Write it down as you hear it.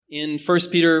In 1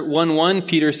 Peter 1:1,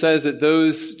 Peter says that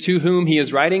those to whom he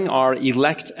is writing are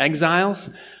elect exiles.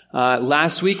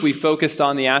 Last week, we focused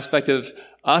on the aspect of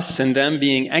us and them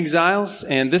being exiles.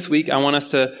 And this week, I want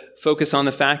us to focus on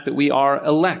the fact that we are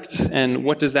elect. And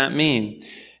what does that mean?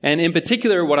 And in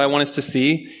particular, what I want us to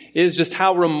see is just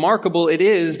how remarkable it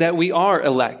is that we are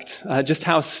elect. Just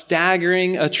how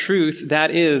staggering a truth that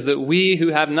is, that we who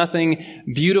have nothing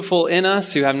beautiful in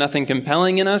us, who have nothing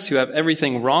compelling in us, who have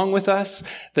everything wrong with us,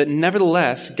 that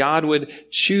nevertheless, God would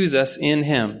choose us in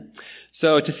Him.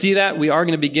 So to see that, we are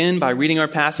going to begin by reading our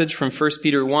passage from 1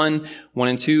 Peter 1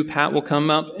 and 2. Pat will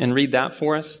come up and read that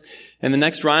for us. And the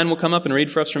next, Ryan will come up and read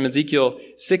for us from Ezekiel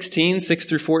 16, 6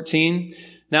 through 14.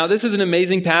 Now, this is an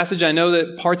amazing passage. I know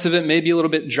that parts of it may be a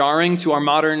little bit jarring to our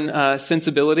modern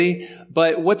sensibility,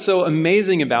 but what's so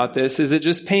amazing about this is it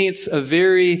just paints a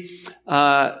very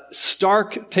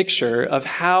stark picture of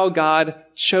how God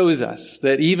chose us.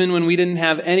 That even when we didn't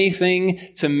have anything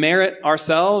to merit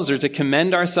ourselves or to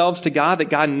commend ourselves to God, that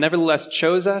God nevertheless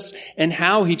chose us, and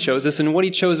how He chose us and what He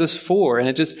chose us for. And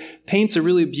it just paints a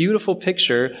really beautiful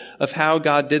picture of how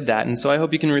God did that. And so I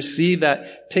hope you can receive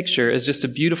that picture as just a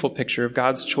beautiful picture of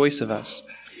God's choice of us.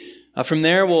 From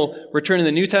there, we'll return to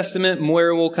the New Testament.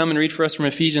 Moira will come and read for us from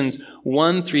Ephesians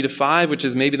 1, 3-5, which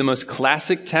is maybe the most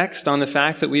classic text on the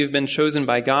fact that we have been chosen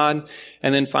by God.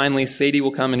 And then finally, Sadie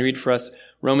will come and read for us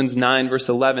Romans 9, verse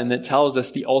 11, that tells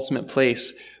us the ultimate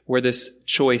place where this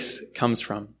choice comes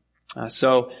from.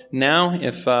 So now,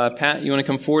 if Pat, you want to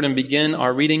come forward and begin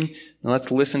our reading,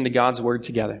 let's listen to God's word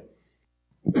together.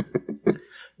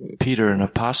 Peter, an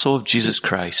apostle of Jesus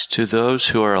Christ, to those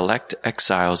who are elect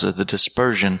exiles of the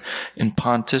dispersion in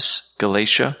Pontus,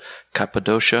 Galatia,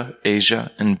 Cappadocia,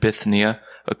 Asia, and Bithynia,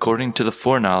 according to the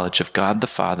foreknowledge of God the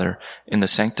Father, in the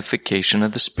sanctification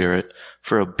of the Spirit,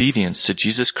 for obedience to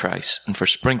Jesus Christ, and for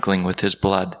sprinkling with His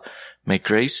blood. May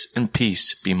grace and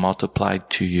peace be multiplied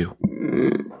to you.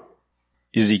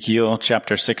 Ezekiel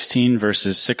chapter 16,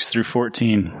 verses 6 through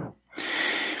 14.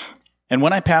 And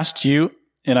when I passed you,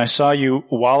 and I saw you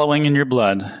wallowing in your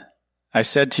blood, I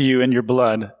said to you in your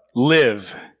blood,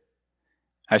 live.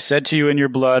 I said to you in your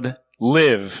blood,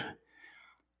 live.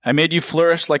 I made you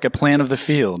flourish like a plant of the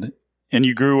field, and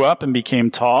you grew up and became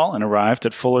tall and arrived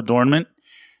at full adornment.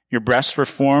 Your breasts were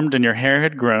formed and your hair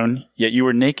had grown, yet you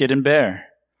were naked and bare.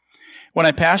 When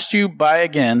I passed you by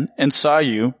again and saw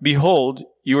you, behold,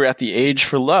 you were at the age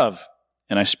for love,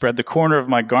 and I spread the corner of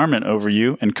my garment over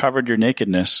you and covered your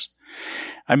nakedness.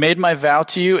 I made my vow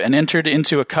to you and entered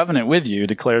into a covenant with you,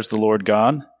 declares the Lord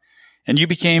God, and you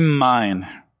became mine.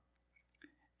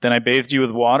 Then I bathed you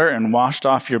with water and washed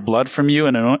off your blood from you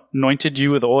and anointed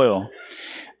you with oil.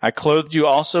 I clothed you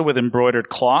also with embroidered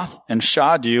cloth and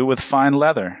shod you with fine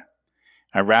leather.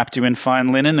 I wrapped you in fine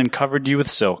linen and covered you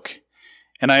with silk.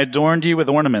 And I adorned you with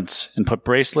ornaments and put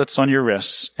bracelets on your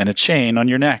wrists and a chain on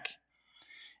your neck.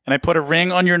 And I put a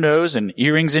ring on your nose and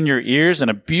earrings in your ears and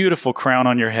a beautiful crown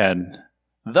on your head.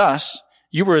 Thus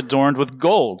you were adorned with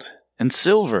gold and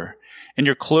silver, and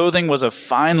your clothing was of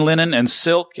fine linen and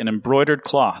silk and embroidered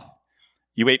cloth.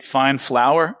 You ate fine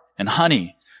flour and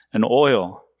honey and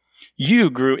oil.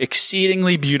 You grew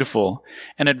exceedingly beautiful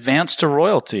and advanced to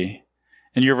royalty,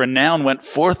 and your renown went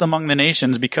forth among the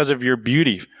nations because of your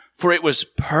beauty, for it was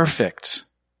perfect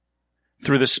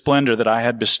through the splendor that I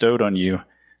had bestowed on you,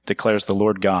 declares the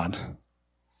Lord God.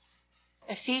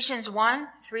 Ephesians 1,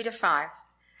 3-5.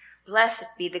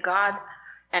 Blessed be the God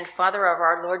and Father of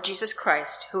our Lord Jesus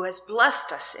Christ, who has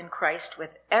blessed us in Christ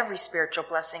with every spiritual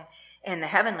blessing in the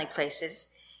heavenly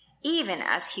places, even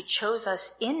as He chose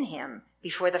us in Him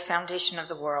before the foundation of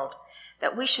the world,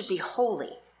 that we should be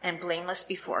holy and blameless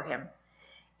before Him.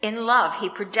 In love, He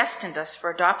predestined us for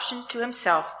adoption to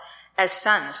Himself as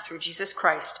sons through Jesus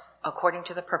Christ, according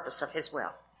to the purpose of His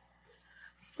will.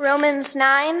 Romans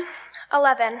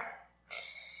 9:11.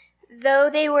 Though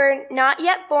they were not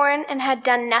yet born and had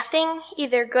done nothing,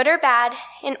 either good or bad,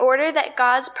 in order that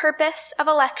God's purpose of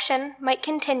election might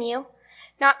continue,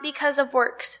 not because of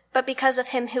works, but because of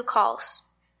Him who calls.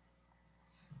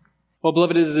 Well,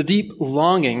 beloved, it is a deep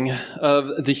longing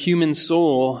of the human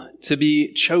soul to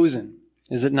be chosen,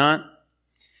 is it not?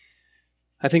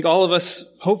 I think all of us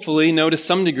hopefully know to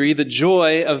some degree the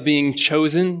joy of being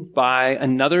chosen by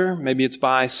another. Maybe it's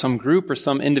by some group or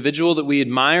some individual that we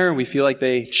admire. We feel like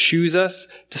they choose us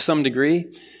to some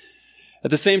degree.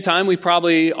 At the same time, we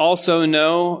probably also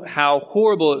know how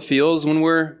horrible it feels when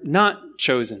we're not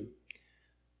chosen.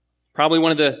 Probably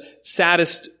one of the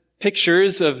saddest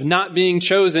pictures of not being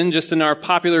chosen, just in our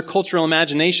popular cultural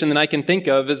imagination, that I can think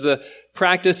of is the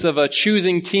practice of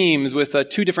choosing teams with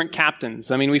two different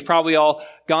captains. I mean, we've probably all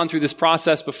gone through this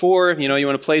process before. You know, you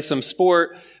want to play some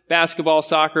sport, basketball,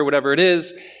 soccer, whatever it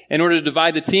is. In order to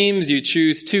divide the teams, you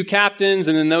choose 2 captains,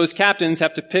 and then those captains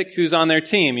have to pick who's on their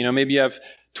team. Maybe you have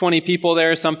 20 people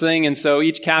there or something, and so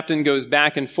each captain goes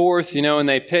back and forth, and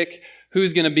they pick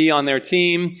who's going to be on their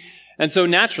team. And so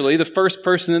naturally, the first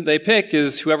person that they pick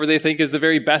is whoever they think is the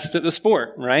very best at the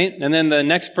sport, right? And then the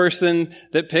next person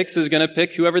that picks is going to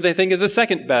pick whoever they think is the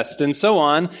second best, and so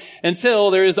on,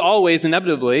 until there is always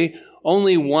inevitably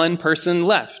only one person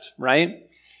left, right?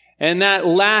 And that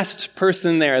last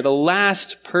person there, the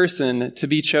last person to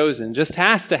be chosen, just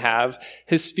has to have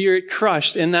his spirit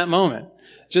crushed in that moment.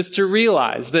 Just to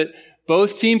realize that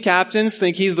both team captains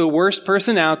think he's the worst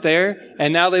person out there,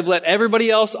 and now they've let everybody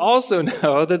else also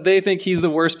know that they think he's the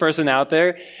worst person out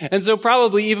there. And so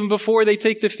probably even before they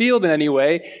take the field in any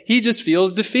way, he just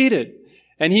feels defeated.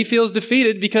 And he feels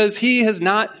defeated because he has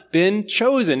not been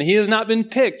chosen. He has not been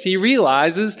picked. He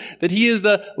realizes that he is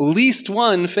the least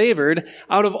one favored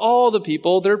out of all the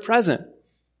people that are present.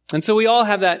 And so we all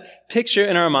have that picture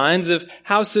in our minds of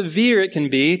how severe it can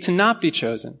be to not be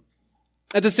chosen.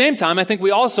 At the same time, I think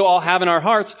we also all have in our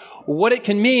hearts what it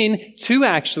can mean to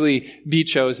actually be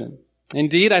chosen.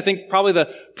 Indeed, I think probably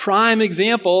the prime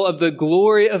example of the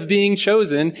glory of being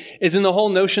chosen is in the whole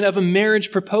notion of a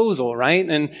marriage proposal, right?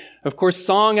 And of course,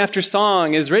 song after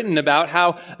song is written about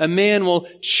how a man will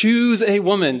choose a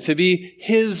woman to be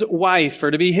his wife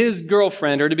or to be his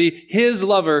girlfriend or to be his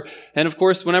lover. And of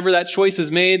course, whenever that choice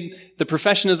is made, the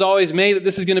profession is always made that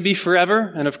this is going to be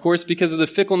forever. And of course, because of the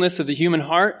fickleness of the human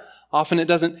heart, often it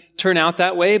doesn't turn out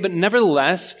that way, but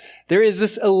nevertheless, there is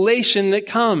this elation that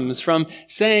comes from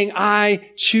saying,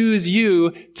 I choose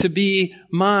you to be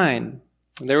mine.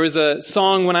 There was a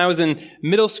song when I was in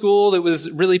middle school that was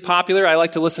really popular. I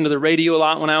liked to listen to the radio a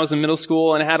lot when I was in middle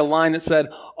school, and it had a line that said,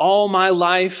 all my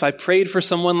life I prayed for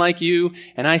someone like you,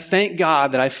 and I thank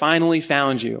God that I finally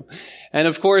found you. And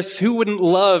of course, who wouldn't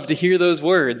love to hear those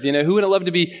words? Who wouldn't love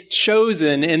to be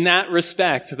chosen in that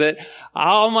respect? That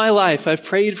all my life I've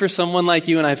prayed for someone like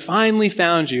you and I finally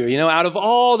found you. Out of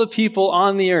all the people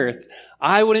on the earth,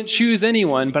 I wouldn't choose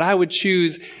anyone, but I would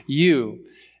choose you.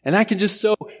 And that can just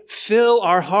so fill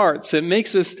our hearts. It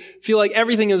makes us feel like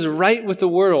everything is right with the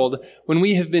world when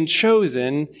we have been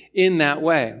chosen in that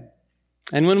way.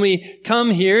 And when we come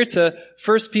here to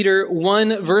 1 Peter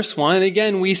 1 verse 1,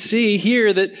 again, we see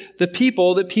here that the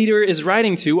people that Peter is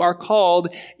writing to are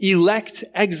called elect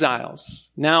exiles.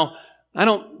 Now, I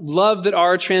don't love that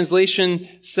our translation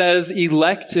says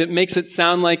elect. It makes it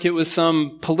sound like it was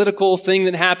some political thing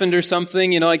that happened or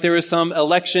something, like there was some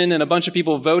election and a bunch of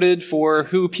people voted for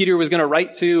who Peter was going to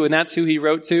write to, and that's who he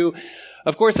wrote to.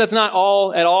 Of course, that's not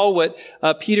at all what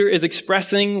Peter is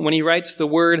expressing when he writes the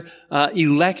word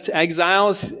elect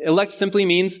exiles. Elect simply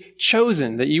means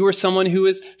chosen, that you are someone who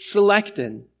is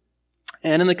selected.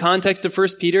 And in the context of 1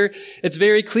 Peter, it's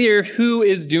very clear who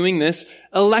is doing this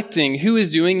electing, who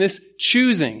is doing this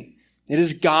choosing. It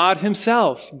is God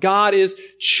himself. God is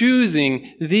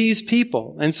choosing these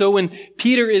people. And so when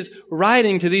Peter is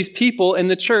writing to these people in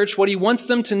the church, what he wants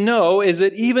them to know is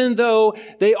that even though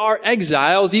they are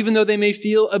exiles, even though they may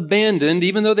feel abandoned,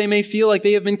 even though they may feel like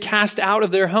they have been cast out of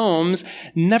their homes,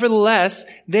 nevertheless,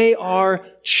 they are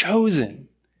chosen.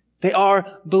 They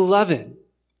are beloved.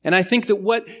 And I think that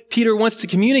what Peter wants to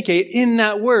communicate in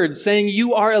that word, saying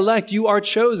you are elect, you are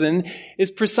chosen, is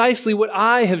precisely what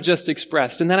I have just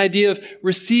expressed. And that idea of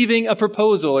receiving a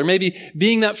proposal, or maybe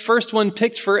being that first one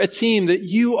picked for a team, that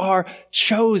you are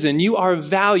chosen, you are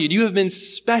valued, you have been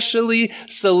specially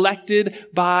selected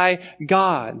by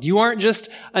God. You aren't just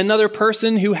another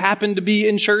person who happened to be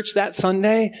in church that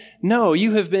Sunday. No,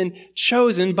 you have been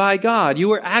chosen by God.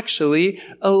 You are actually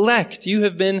elect. You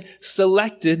have been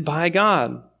selected by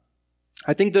God.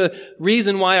 I think the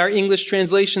reason why our English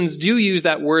translations do use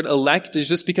that word elect is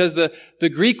just because the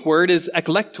Greek word is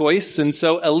eklektois, and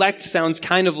so elect sounds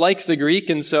kind of like the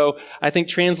Greek, and so I think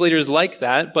translators like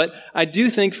that. But I do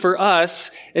think for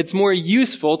us, it's more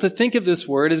useful to think of this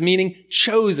word as meaning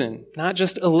chosen, not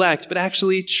just elect, but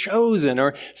actually chosen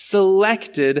or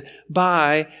selected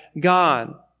by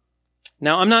God.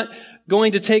 Now, I'm not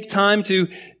going to take time to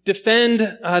defend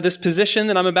this position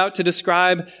that I'm about to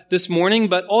describe this morning,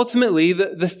 but ultimately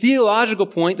the theological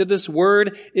point that this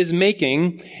word is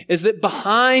making is that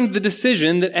behind the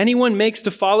decision that anyone makes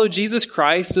to follow Jesus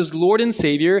Christ as Lord and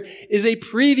Savior is a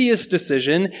previous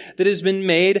decision that has been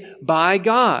made by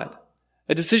God.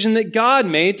 A decision that God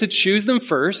made to choose them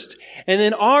first, and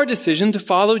then our decision to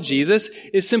follow Jesus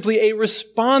is simply a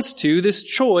response to this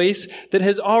choice that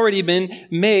has already been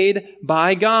made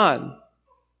by God.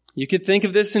 You could think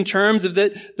of this in terms of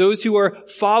that those who are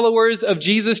followers of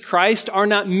Jesus Christ are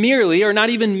not merely, or not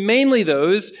even mainly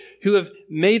those who have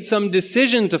made some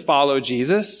decision to follow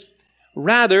Jesus.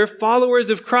 Rather, followers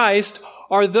of Christ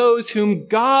are those whom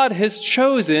God has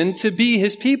chosen to be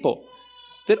his people.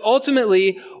 That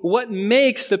ultimately, what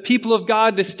makes the people of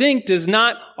God distinct is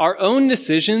not our own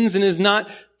decisions and is not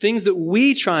things that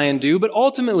we try and do, but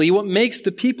ultimately what makes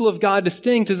the people of God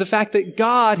distinct is the fact that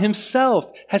God himself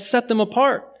has set them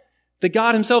apart. That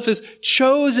God himself has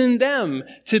chosen them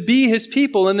to be his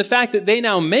people, and the fact that they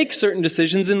now make certain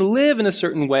decisions and live in a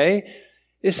certain way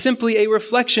is simply a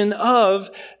reflection of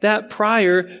that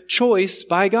prior choice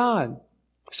by God.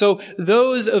 So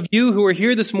those of you who are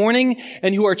here this morning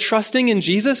and who are trusting in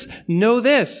Jesus, know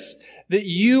this, that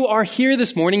you are here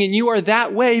this morning and you are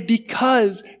that way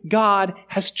because God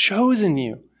has chosen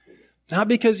you. Not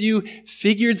because you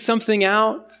figured something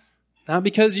out, not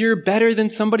because you're better than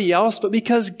somebody else, but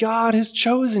because God has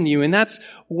chosen you. And that's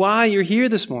why you're here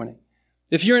this morning.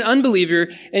 If you're an unbeliever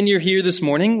and you're here this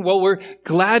morning, well, we're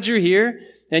glad you're here.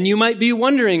 And you might be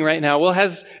wondering right now, well,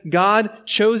 has God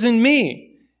chosen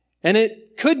me? And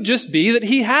it could just be that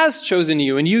he has chosen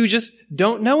you and you just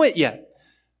don't know it yet.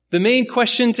 The main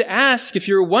question to ask if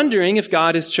you're wondering if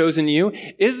God has chosen you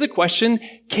is the question,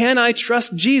 can I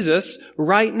trust Jesus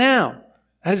right now?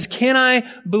 That is, can I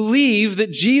believe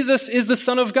that Jesus is the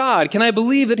Son of God? Can I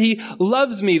believe that he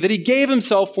loves me, that he gave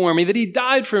himself for me, that he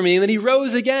died for me, and that he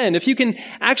rose again? If you can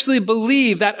actually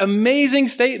believe that amazing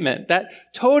statement, that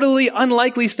totally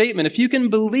unlikely statement, if you can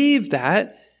believe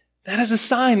that, that is a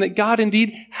sign that God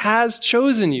indeed has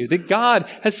chosen you, that God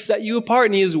has set you apart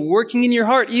and he is working in your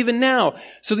heart even now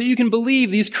so that you can believe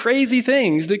these crazy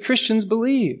things that Christians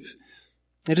believe.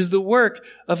 It is the work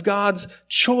of God's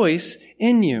choice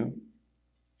in you.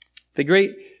 The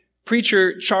great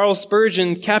preacher Charles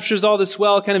Spurgeon captures all this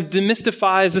well, kind of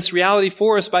demystifies this reality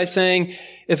for us by saying,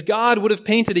 if God would have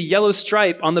painted a yellow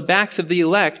stripe on the backs of the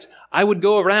elect, I would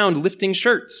go around lifting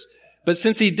shirts. But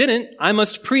since he didn't, I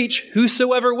must preach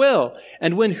whosoever will.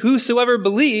 And when whosoever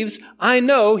believes, I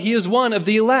know he is one of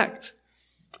the elect.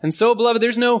 And so, beloved,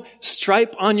 there's no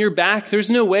stripe on your back.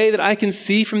 There's no way that I can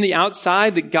see from the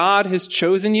outside that God has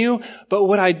chosen you. But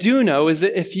what I do know is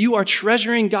that if you are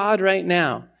treasuring God right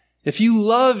now, if you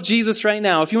love Jesus right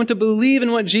now, if you want to believe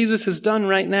in what Jesus has done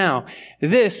right now,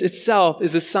 this itself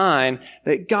is a sign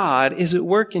that God is at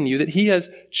work in you, that he has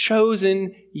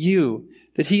chosen you,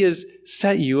 that he has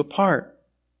set you apart.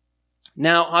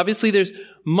 Now, obviously, there's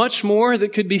much more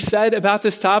that could be said about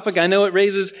this topic. I know it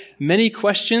raises many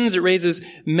questions. It raises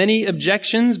many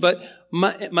objections, but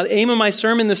my aim of my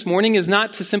sermon this morning is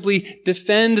not to simply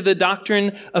defend the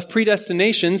doctrine of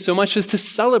predestination so much as to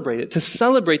celebrate it, to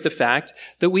celebrate the fact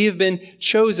that we have been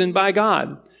chosen by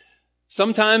God.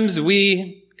 Sometimes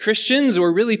we Christians,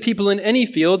 or really people in any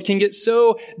field, can get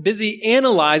so busy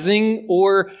analyzing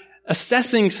or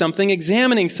assessing something,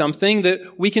 examining something, that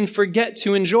we can forget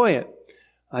to enjoy it.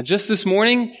 Just this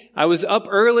morning, I was up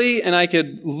early and I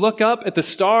could look up at the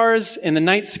stars in the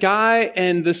night sky,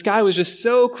 and the sky was just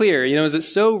so clear, as it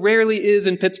so rarely is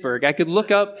in Pittsburgh. I could look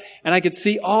up and I could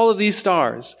see all of these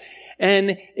stars.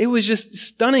 And it was just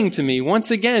stunning to me,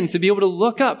 once again, to be able to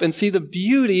look up and see the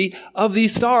beauty of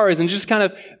these stars and just kind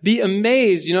of be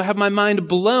amazed, have my mind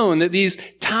blown that these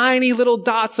tiny little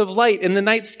dots of light in the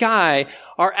night sky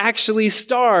are actually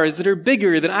stars that are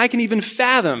bigger than I can even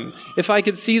fathom if I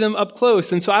could see them up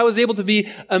close. And so I was able to be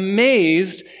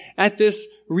amazed at this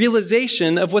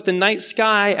realization of what the night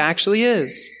sky actually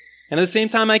is. And at the same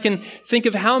time, I can think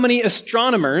of how many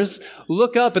astronomers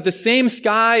look up at the same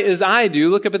sky as I do,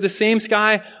 look up at the same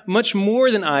sky much more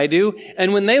than I do.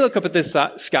 And when they look up at this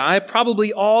sky,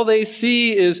 probably all they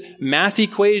see is math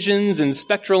equations and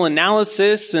spectral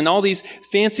analysis and all these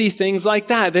fancy things like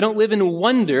that. They don't live in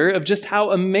wonder of just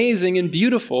how amazing and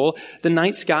beautiful the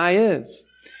night sky is.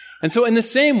 And so in the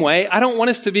same way, I don't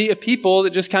want us to be a people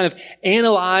that just kind of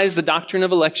analyze the doctrine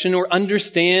of election or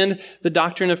understand the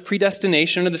doctrine of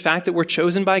predestination or the fact that we're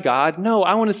chosen by God. No,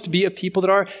 I want us to be a people that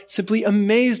are simply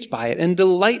amazed by it and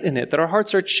delight in it, that our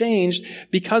hearts are changed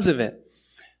because of it.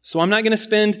 So I'm not going to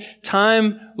spend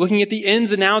time looking at the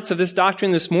ins and outs of this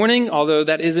doctrine this morning, although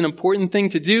that is an important thing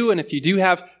to do. And if you do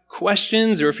have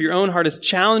questions or if your own heart is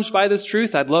challenged by this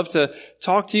truth, I'd love to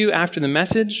talk to you after the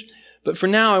message. But for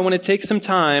now, I want to take some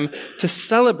time to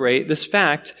celebrate this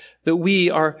fact that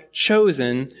we are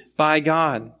chosen by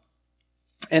God.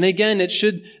 And again, it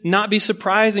should not be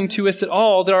surprising to us at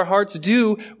all that our hearts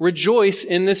do rejoice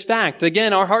in this fact.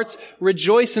 Again, our hearts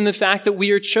rejoice in the fact that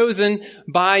we are chosen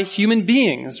by human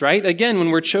beings, right? Again,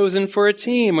 when we're chosen for a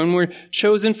team, when we're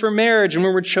chosen for marriage, and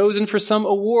when we're chosen for some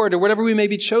award or whatever we may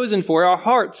be chosen for, our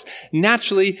hearts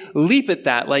naturally leap at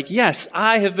that. Like, yes,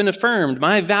 I have been affirmed.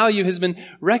 My value has been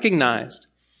recognized.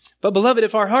 But beloved,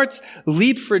 if our hearts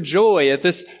leap for joy at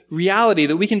this reality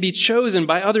that we can be chosen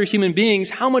by other human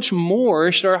beings, how much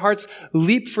more should our hearts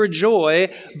leap for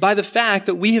joy by the fact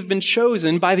that we have been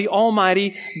chosen by the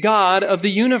Almighty God of the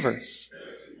universe?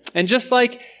 And just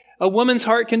like a woman's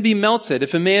heart can be melted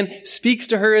if a man speaks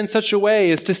to her in such a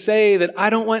way as to say that I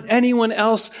don't want anyone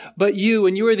else but you,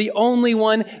 and you are the only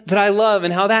one that I love,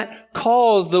 and how that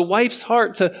calls the wife's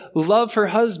heart to love her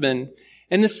husband.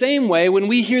 In the same way, when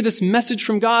we hear this message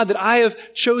from God that I have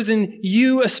chosen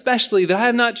you especially, that I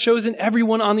have not chosen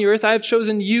everyone on the earth, I have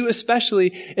chosen you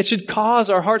especially, it should cause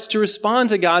our hearts to respond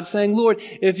to God saying, Lord,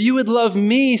 if you would love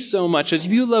me so much, if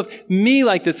you love me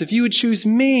like this, if you would choose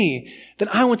me, then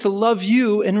I want to love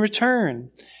you in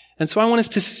return. And so I want us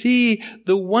to see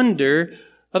the wonder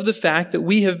of the fact that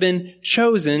we have been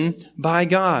chosen by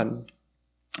God.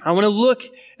 I want to look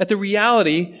at the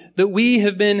reality that we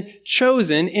have been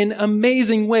chosen in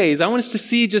amazing ways. I want us to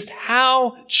see just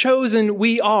how chosen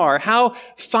we are, how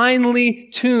finely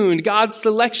tuned God's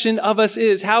selection of us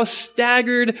is, how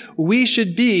staggered we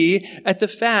should be at the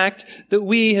fact that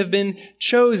we have been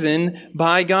chosen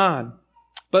by God.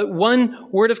 But one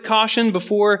word of caution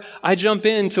before I jump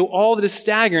into all that is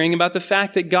staggering about the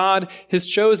fact that God has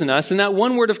chosen us. And that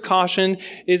one word of caution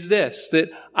is this,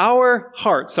 that our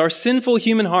hearts, our sinful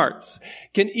human hearts,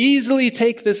 can easily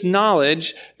take this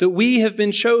knowledge that we have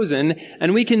been chosen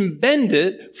and we can bend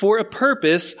it for a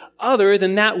purpose other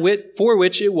than that for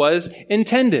which it was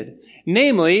intended.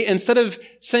 Namely, instead of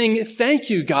saying, thank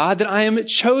you, God, that I am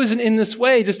chosen in this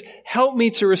way, just help me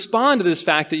to respond to this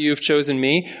fact that you have chosen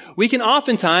me, we can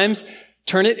oftentimes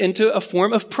turn it into a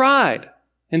form of pride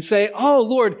and say, oh,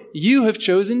 Lord, you have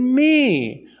chosen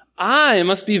me. I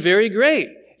must be very great.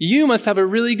 You must have a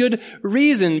really good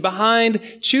reason behind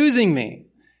choosing me.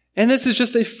 And this is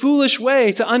just a foolish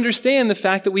way to understand the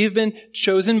fact that we have been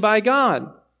chosen by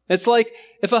God. It's like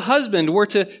if a husband were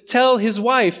to tell his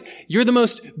wife, you're the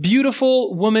most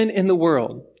beautiful woman in the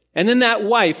world. And then that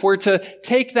wife were to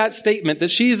take that statement that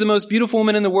she's the most beautiful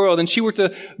woman in the world and she were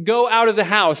to go out of the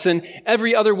house and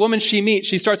every other woman she meets,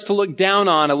 she starts to look down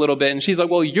on a little bit. And she's like,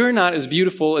 well, you're not as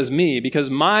beautiful as me because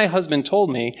my husband told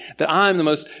me that I'm the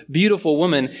most beautiful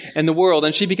woman in the world.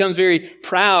 And she becomes very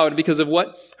proud because of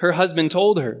what her husband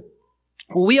told her.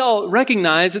 We all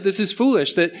recognize that this is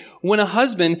foolish, that when a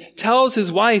husband tells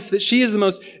his wife that she is the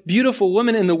most beautiful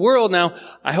woman in the world, now,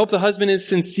 I hope the husband is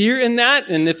sincere in that,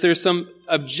 and if there's some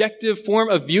objective form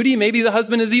of beauty, maybe the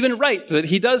husband is even right, that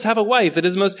he does have a wife that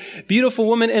is the most beautiful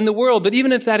woman in the world. But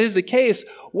even if that is the case,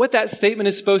 what that statement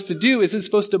is supposed to do is it's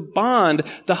supposed to bond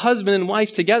the husband and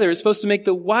wife together. It's supposed to make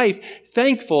the wife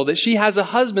thankful that she has a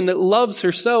husband that loves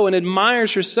her so and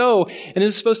admires her so, and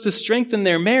is supposed to strengthen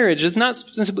their marriage. It's not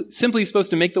simply supposed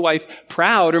to make the wife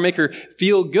proud or make her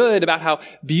feel good about how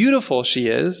beautiful she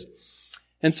is.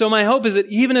 And so my hope is that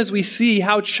even as we see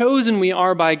how chosen we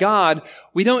are by God,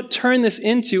 we don't turn this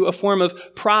into a form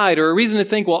of pride or a reason to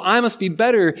think, well, I must be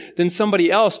better than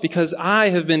somebody else because I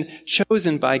have been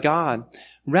chosen by God.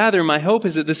 Rather, my hope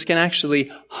is that this can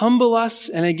actually humble us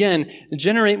and again,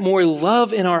 generate more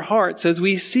love in our hearts as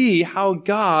we see how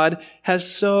God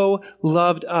has so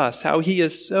loved us, how He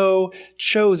has so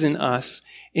chosen us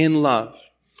in love.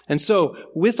 And so,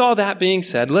 with all that being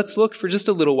said, let's look for just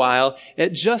a little while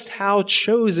at just how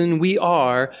chosen we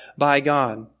are by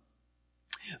God.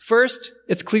 First,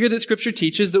 it's clear that Scripture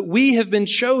teaches that we have been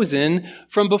chosen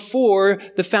from before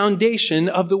the foundation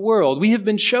of the world. We have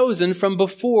been chosen from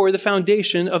before the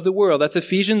foundation of the world. That's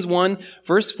Ephesians 1,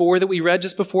 verse 4 that we read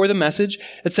just before the message.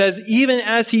 It says, even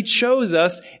as He chose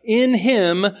us in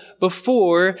Him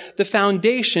before the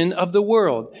foundation of the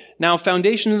world. Now,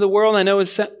 foundation of the world, I know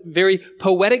is very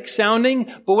poetic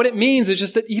sounding, but what it means is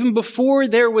just that even before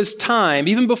there was time,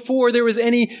 even before there was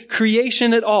any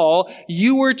creation at all,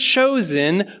 you were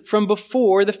chosen from before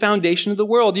the foundation of the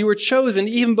world. You were chosen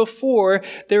even before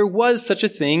there was such a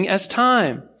thing as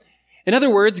time. In other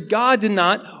words, God did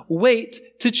not wait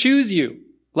to choose you,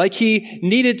 like He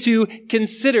needed to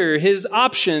consider His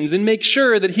options and make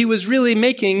sure that He was really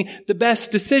making the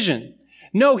best decision.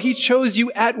 No, He chose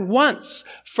you at once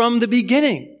from the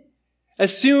beginning.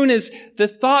 As soon as the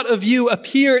thought of you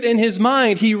appeared in His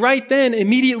mind, He right then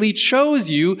immediately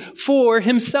chose you for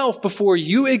Himself. Before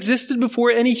you existed, before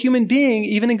any human being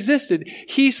even existed,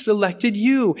 He selected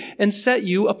you and set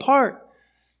you apart.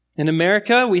 In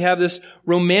America, we have this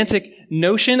romantic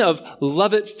notion of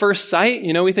love at first sight.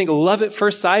 You know, we think love at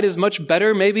first sight is much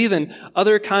better maybe than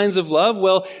other kinds of love.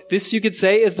 Well, this you could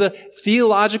say is the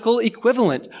theological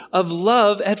equivalent of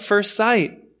love at first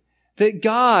sight. That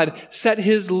God set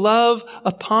His love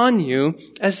upon you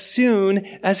as soon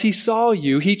as He saw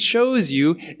you. He chose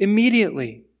you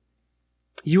immediately.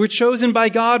 You were chosen by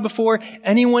God before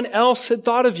anyone else had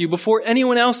thought of you, before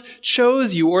anyone else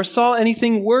chose you or saw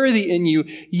anything worthy in you.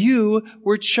 You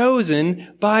were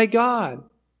chosen by God.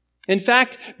 In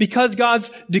fact, because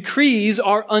God's decrees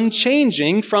are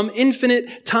unchanging from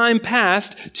infinite time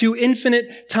past to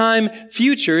infinite time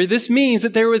future, this means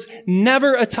that there was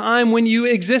never a time when you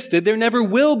existed. There never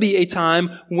will be a time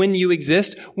when you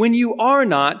exist when you are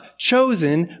not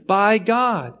chosen by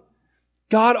God.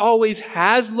 God always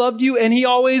has loved you, and he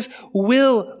always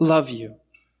will love you.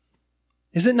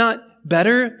 Is it not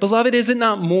better, beloved? Is it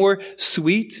not more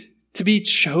sweet to be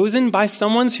chosen by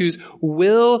someone whose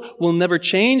will never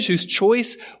change, whose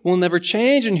choice will never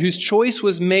change, and whose choice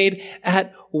was made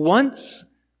at once,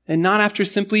 and not after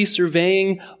simply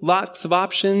surveying lots of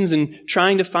options and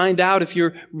trying to find out if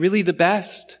you're really the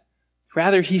best?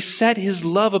 Rather, he set his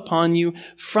love upon you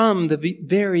from the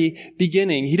very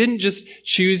beginning. He didn't just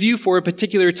choose you for a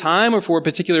particular time or for a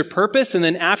particular purpose, and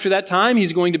then after that time,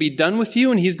 he's going to be done with you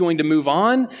and he's going to move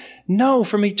on. No,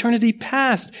 from eternity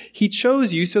past, he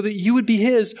chose you so that you would be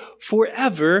his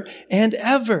forever and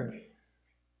ever.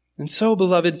 And so,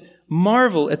 beloved,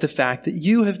 marvel at the fact that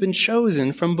you have been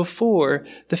chosen from before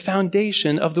the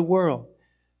foundation of the world.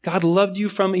 God loved you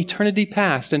from eternity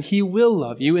past, and he will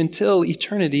love you until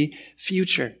eternity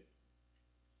future.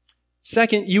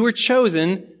 Second, you were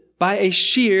chosen by a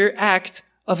sheer act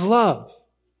of love.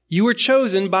 You were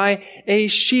chosen by a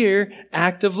sheer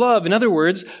act of love. In other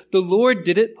words, the Lord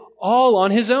did it all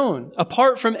on his own,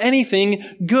 apart from anything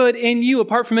good in you,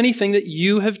 apart from anything that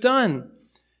you have done.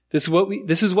 This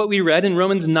is what we read in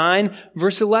Romans 9,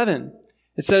 verse 11.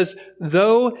 It says,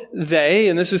 though they,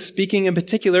 and this is speaking in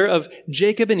particular of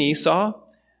Jacob and Esau,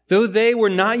 though they were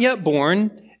not yet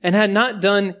born and had not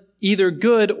done either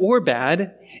good or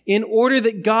bad, in order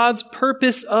that God's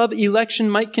purpose of election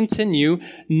might continue,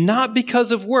 not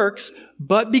because of works,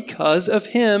 but because of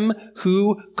him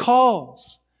who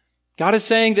calls. God is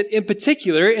saying that in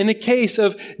particular, in the case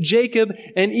of Jacob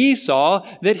and Esau,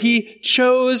 that he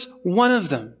chose one of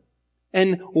them.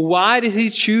 And why did he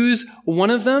choose one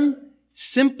of them?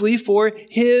 Simply for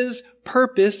his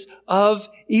purpose of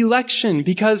election,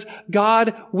 because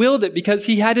God willed it, because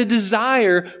he had a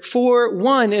desire for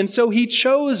one, and so he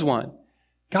chose one.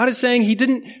 God is saying he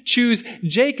didn't choose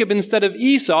Jacob instead of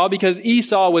Esau because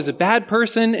Esau was a bad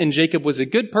person and Jacob was a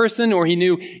good person, or he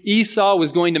knew Esau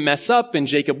was going to mess up and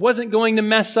Jacob wasn't going to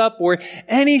mess up, or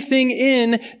anything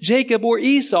in Jacob or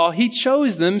Esau. He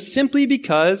chose them simply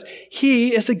because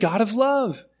he is a God of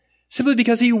love. Simply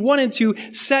because he wanted to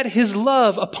set his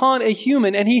love upon a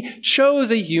human, and he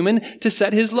chose a human to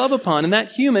set his love upon, and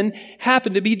that human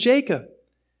happened to be Jacob.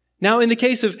 Now, in the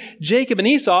case of Jacob and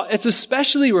Esau, it's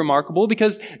especially remarkable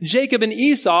because Jacob and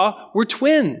Esau were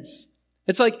twins.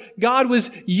 It's like God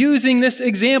was using this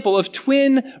example of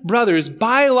twin brothers,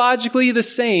 biologically the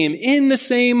same, in the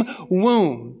same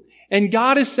womb. And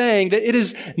God is saying that it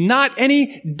is not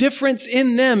any difference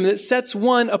in them that sets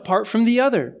one apart from the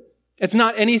other. It's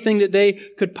not anything that they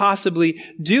could possibly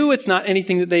do. It's not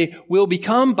anything that they will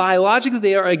become. Biologically,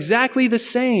 they are exactly the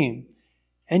same.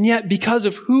 And yet, because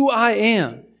of who I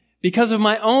am, because of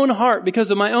my own heart, because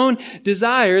of my own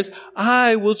desires,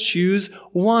 I will choose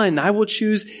one. I will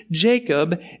choose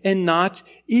Jacob and not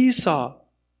Esau.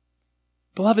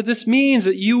 Beloved, this means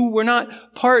that you were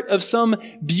not part of some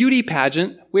beauty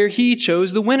pageant where he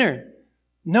chose the winner.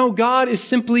 No, God is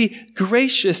simply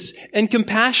gracious and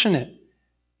compassionate.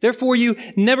 Therefore, you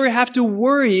never have to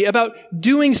worry about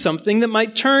doing something that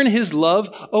might turn his love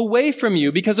away from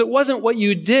you, because it wasn't what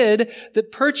you did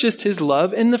that purchased his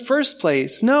love in the first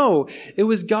place. No, it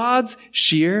was God's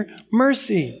sheer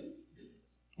mercy.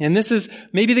 And this is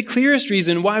maybe the clearest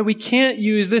reason why we can't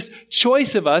use this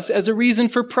choice of us as a reason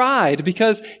for pride,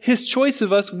 because his choice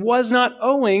of us was not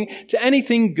owing to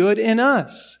anything good in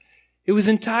us. It was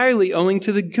entirely owing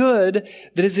to the good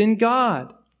that is in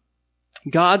God.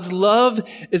 God's love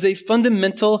is a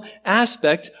fundamental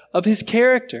aspect of his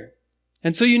character.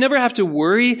 And so you never have to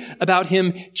worry about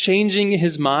him changing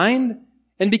his mind.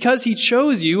 And because he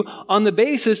chose you on the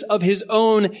basis of his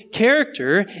own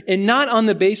character and not on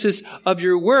the basis of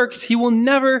your works, he will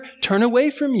never turn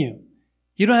away from you.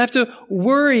 You don't have to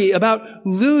worry about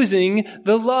losing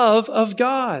the love of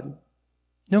God.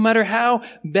 No matter how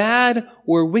bad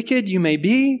or wicked you may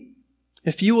be,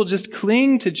 if you will just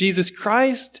cling to Jesus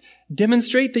Christ,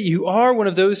 demonstrate that you are one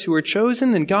of those who are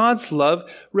chosen, then God's love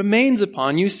remains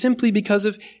upon you simply because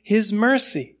of his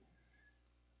mercy.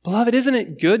 Beloved, isn't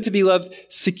it good to be loved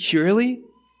securely?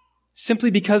 Simply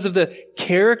because of the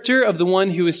character of the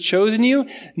one who has chosen you,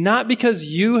 not because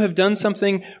you have done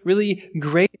something really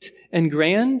great and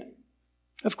grand?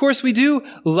 Of course, we do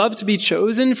love to be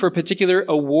chosen for particular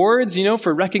awards,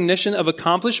 for recognition of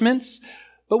accomplishments.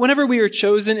 But whenever we are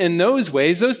chosen in those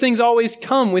ways, those things always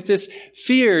come with this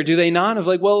fear, do they not?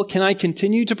 Of can I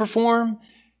continue to perform?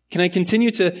 Can I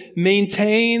continue to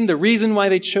maintain the reason why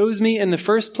they chose me in the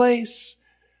first place?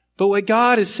 But what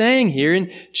God is saying here in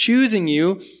choosing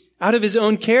you out of his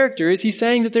own character is he's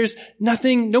saying that there's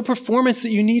no performance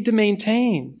that you need to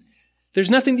maintain.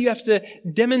 There's nothing that you have to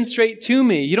demonstrate to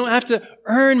me. You don't have to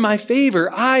earn my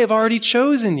favor. I have already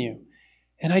chosen you.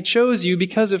 And I chose you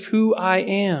because of who I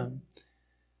am.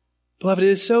 Beloved, it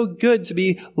is so good to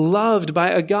be loved by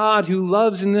a God who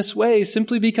loves in this way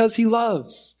simply because he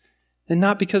loves and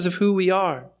not because of who we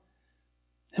are.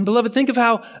 And beloved, think of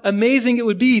how amazing it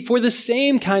would be for the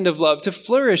same kind of love to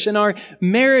flourish in our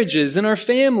marriages, in our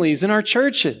families, in our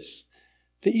churches.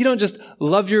 That you don't just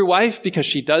love your wife because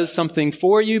she does something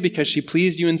for you, because she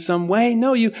pleased you in some way.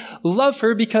 No, you love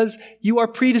her because you are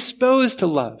predisposed to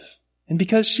love. And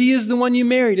because she is the one you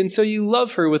married, and so you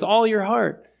love her with all your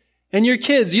heart. And your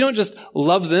kids, you don't just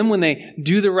love them when they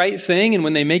do the right thing and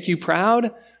when they make you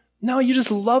proud. No, you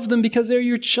just love them because they're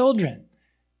your children.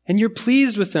 And you're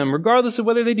pleased with them, regardless of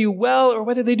whether they do well or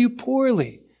whether they do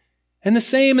poorly. And the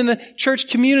same in the church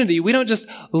community. We don't just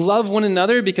love one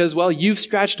another because, you've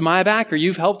scratched my back or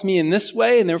you've helped me in this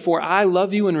way and therefore I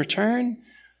love you in return.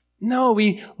 No,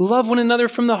 we love one another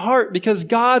from the heart because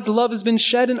God's love has been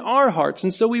shed in our hearts.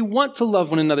 And so we want to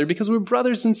love one another because we're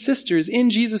brothers and sisters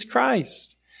in Jesus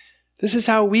Christ. This is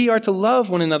how we are to love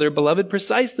one another, beloved,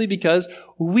 precisely because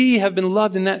we have been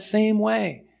loved in that same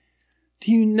way.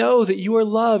 Do you know that you are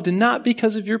loved and not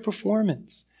because of your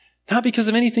performance, not because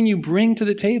of anything you bring to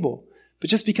the table,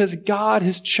 but just because God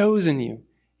has chosen you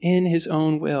in his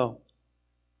own will?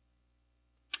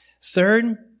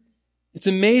 Third, it's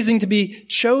amazing to be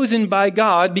chosen by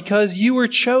God because you were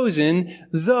chosen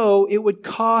though it would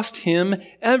cost him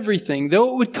everything.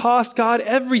 Though it would cost God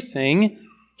everything,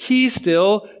 he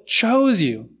still chose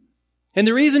you. And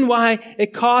the reason why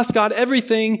it cost God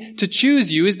everything to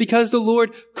choose you is because the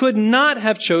Lord could not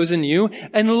have chosen you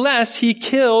unless he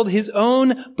killed his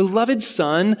own beloved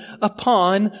Son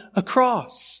upon a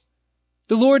cross.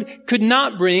 The Lord could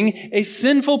not bring a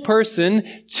sinful person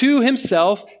to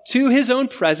himself, to his own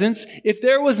presence, if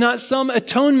there was not some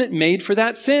atonement made for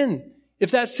that sin,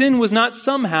 if that sin was not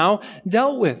somehow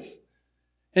dealt with.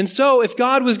 And so if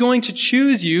God was going to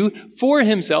choose you for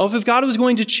himself, if God was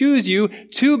going to choose you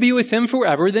to be with him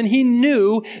forever, then he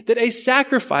knew that a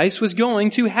sacrifice was going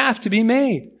to have to be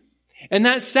made. And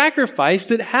that sacrifice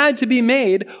that had to be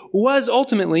made was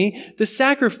ultimately the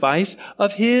sacrifice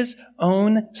of his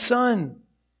own Son.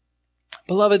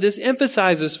 Beloved, this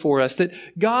emphasizes for us that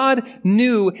God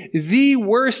knew the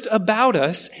worst about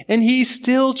us, and he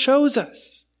still chose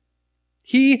us.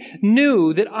 He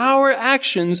knew that our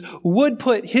actions would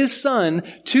put his Son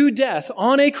to death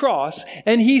on a cross,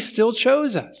 and he still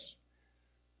chose us.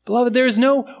 Beloved, there is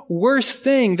no worse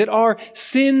thing that our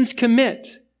sins commit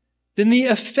than the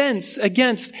offense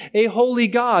against a holy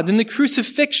God, than the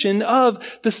crucifixion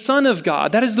of the Son of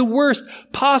God. That is the worst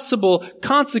possible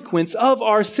consequence of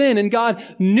our sin, and God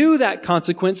knew that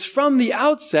consequence from the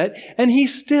outset, and he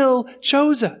still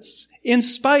chose us in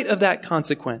spite of that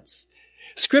consequence.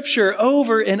 Scripture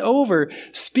over and over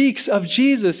speaks of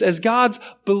Jesus as God's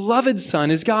beloved Son,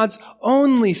 as God's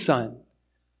only Son.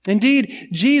 Indeed,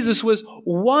 Jesus was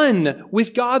one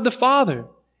with God the Father.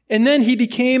 And then he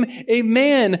became a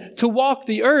man to walk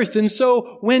the earth. And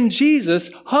so when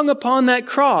Jesus hung upon that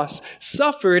cross,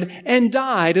 suffered and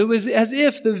died, it was as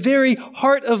if the very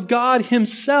heart of God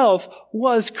himself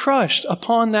was crushed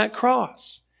upon that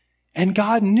cross. And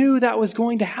God knew that was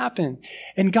going to happen.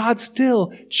 And God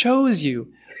still chose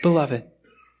you, beloved.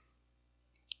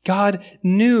 God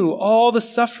knew all the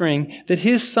suffering that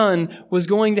his Son was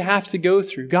going to have to go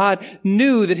through. God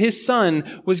knew that his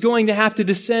Son was going to have to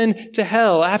descend to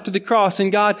hell after the cross.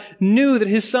 And God knew that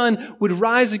his Son would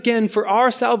rise again for our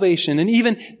salvation. And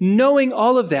even knowing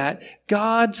all of that,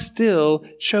 God still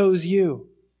chose you.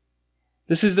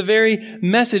 This is the very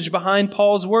message behind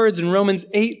Paul's words in Romans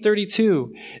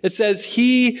 8:32. It says,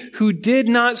 "He who did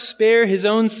not spare his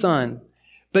own Son,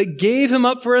 but gave him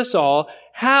up for us all,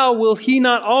 how will he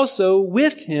not also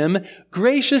with him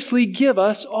graciously give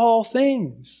us all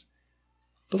things?"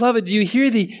 Beloved, do you hear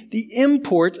the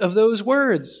import of those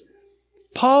words?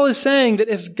 Paul is saying that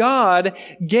if God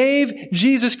gave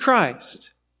Jesus Christ,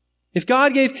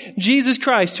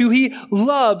 who he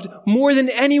loved more than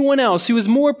anyone else, who was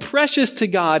more precious to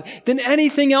God than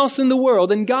anything else in the world,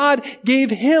 and God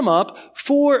gave him up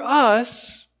for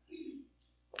us,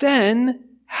 then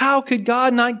how could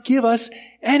God not give us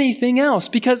anything else?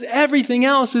 Because everything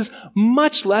else is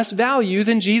much less value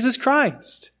than Jesus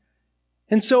Christ.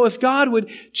 And so if God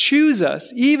would choose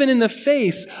us, even in the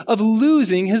face of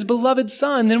losing his beloved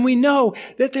Son, then we know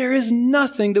that there is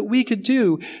nothing that we could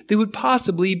do that would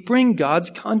possibly bring God's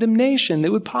condemnation,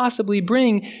 that would possibly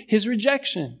bring his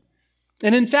rejection.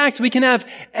 And in fact, we can have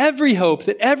every hope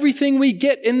that everything we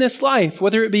get in this life,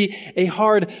 whether it be a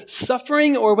hard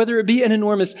suffering or whether it be an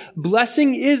enormous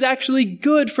blessing, is actually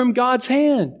good from God's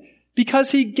hand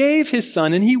because he gave his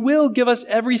Son and he will give us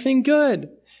everything good.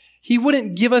 He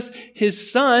wouldn't give us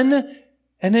his Son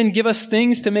and then give us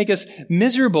things to make us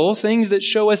miserable, things that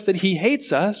show us that he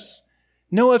hates us.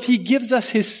 No, if he gives us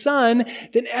his Son,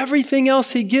 then everything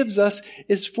else he gives us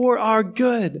is for our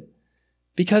good.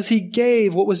 Because he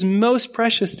gave what was most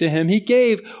precious to him. He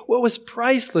gave what was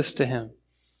priceless to him.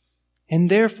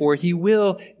 And therefore, he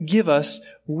will give us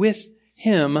with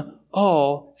him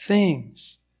all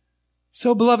things.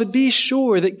 So, beloved, be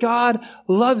sure that God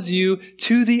loves you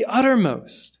to the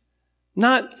uttermost.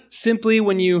 Not simply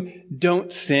when you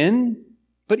don't sin,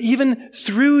 but even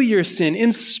through your sin,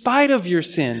 in spite of your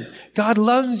sin, God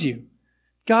loves you.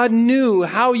 God knew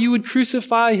how you would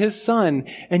crucify his Son,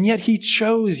 and yet he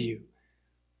chose you.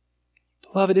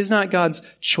 Beloved, is not God's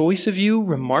choice of you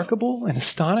remarkable and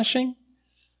astonishing?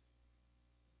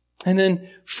 And then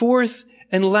fourth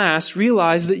and last,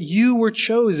 realize that you were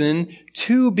chosen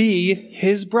to be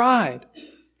his bride.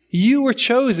 You were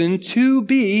chosen to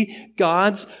be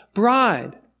God's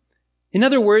bride. In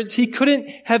other words, he couldn't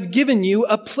have given you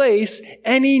a place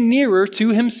any nearer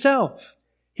to himself.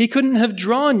 He couldn't have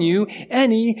drawn you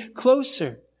any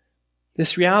closer.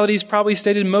 This reality is probably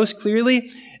stated most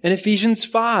clearly in Ephesians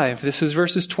 5. This is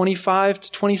verses 25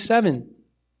 to 27.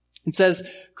 It says,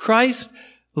 Christ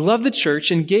loved the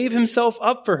church and gave himself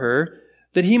up for her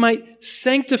that he might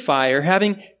sanctify her,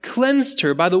 having cleansed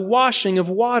her by the washing of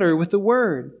water with the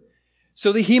word,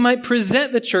 so that he might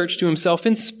present the church to himself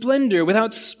in splendor,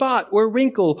 without spot or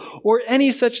wrinkle or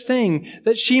any such thing,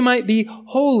 that she might be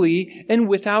holy and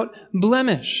without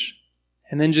blemish.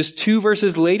 And then just 2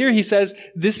 verses later, he says,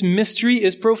 this mystery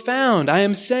is profound. I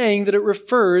am saying that it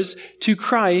refers to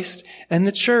Christ and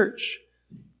the church.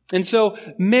 And so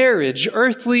marriage,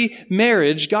 earthly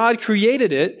marriage, God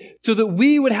created it so that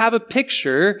we would have a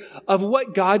picture of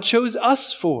what God chose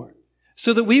us for.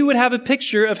 So that we would have a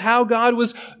picture of how God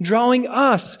was drawing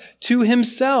us to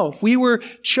himself. We were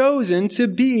chosen to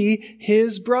be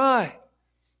his bride.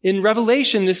 In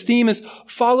Revelation, this theme is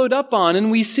followed up on,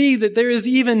 and we see that there is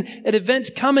even an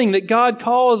event coming that God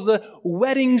calls the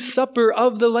wedding supper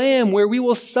of the Lamb, where we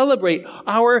will celebrate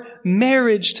our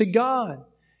marriage to God,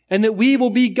 and that we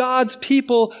will be God's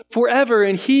people forever,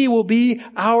 and he will be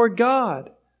our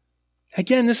God.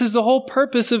 Again, this is the whole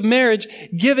purpose of marriage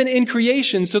given in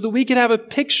creation, so that we could have a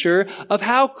picture of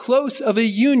how close of a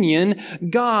union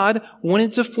God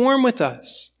wanted to form with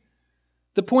us.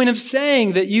 The point of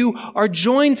saying that you are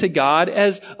joined to God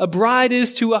as a bride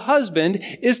is to a husband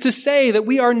is to say that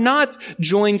we are not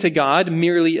joined to God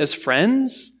merely as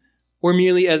friends, or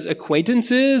merely as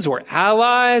acquaintances, or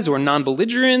allies, or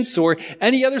non-belligerents, or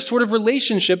any other sort of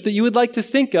relationship that you would like to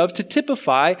think of to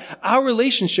typify our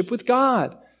relationship with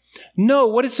God. No,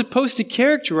 what is supposed to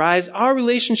characterize our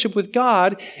relationship with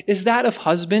God is that of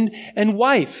husband and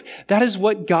wife. That is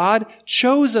what God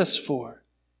chose us for.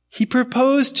 He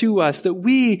proposed to us that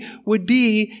we would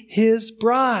be his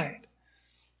bride.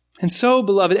 And so,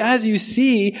 beloved, as you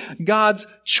see God's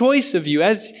choice of you,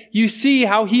 as you see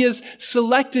how he has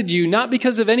selected you, not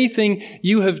because of anything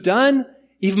you have done,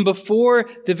 even before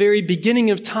the very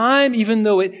beginning of time, even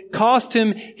though it cost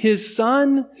him his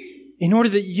Son, in order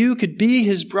that you could be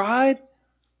his bride,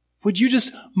 would you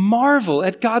just marvel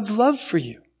at God's love for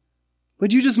you?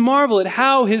 Would you just marvel at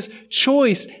how his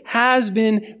choice has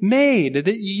been made,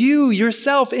 that you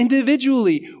yourself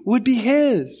individually would be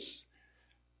his?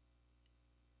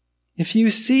 If you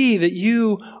see that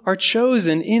you are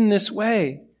chosen in this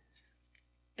way,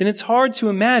 then it's hard to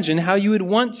imagine how you would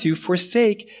want to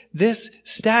forsake this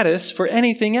status for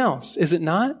anything else, is it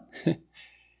not?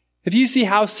 If you see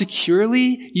how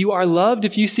securely you are loved,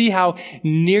 if you see how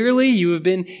nearly you have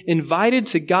been invited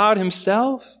to God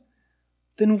himself,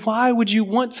 then why would you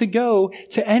want to go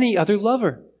to any other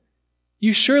lover?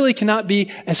 You surely cannot be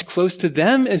as close to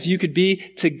them as you could be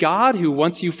to God, who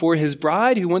wants you for his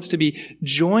bride, who wants to be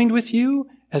joined with you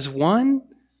as one.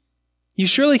 You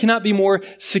surely cannot be more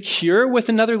secure with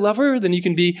another lover than you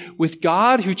can be with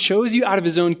God, who chose you out of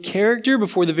his own character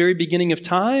before the very beginning of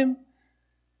time,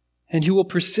 and who will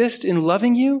persist in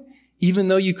loving you even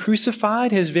though you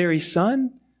crucified his very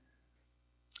Son.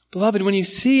 Beloved, when you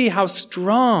see how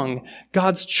strong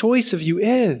God's choice of you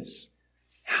is,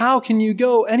 how can you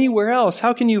go anywhere else?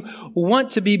 How can you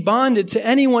want to be bonded to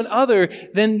anyone other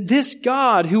than this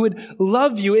God who would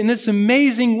love you in this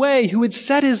amazing way, who would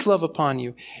set his love upon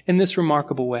you in this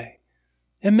remarkable way?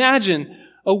 Imagine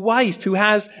a wife who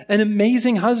has an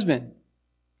amazing husband,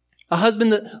 a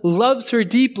husband that loves her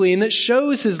deeply and that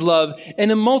shows his love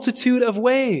in a multitude of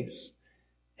ways.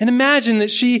 And imagine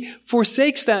that she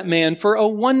forsakes that man for a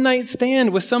one-night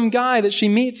stand with some guy that she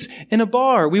meets in a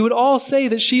bar. We would all say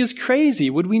that she is crazy,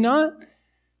 would we not?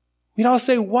 We'd all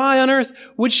say, why on earth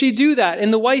would she do that?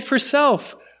 And the wife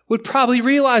herself would probably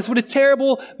realize what a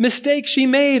terrible mistake she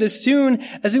made as soon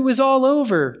as it was all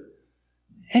over.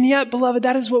 And yet, beloved,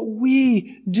 that is what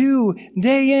we do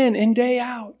day in and day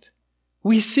out.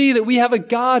 We see that we have a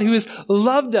God who has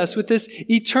loved us with this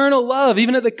eternal love,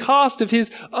 even at the cost of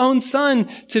his own son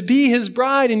to be his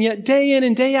bride. And yet day in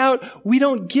and day out, we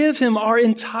don't give him our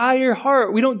entire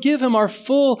heart. We don't give him our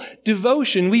full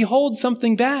devotion. We hold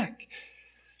something back.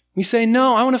 We say,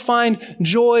 no, I want to find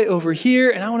joy over here,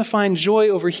 and I want to find joy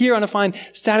over here. I want to find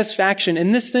satisfaction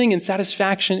in this thing and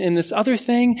satisfaction in this other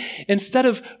thing, instead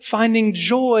of finding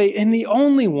joy in the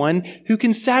only one who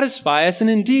can satisfy us, and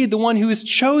indeed the one who has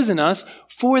chosen us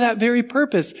for that very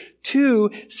purpose,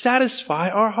 to satisfy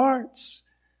our hearts.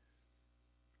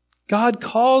 God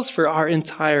calls for our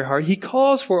entire heart. He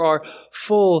calls for our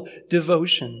full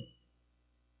devotion.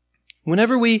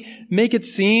 Whenever we make it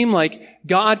seem like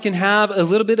God can have a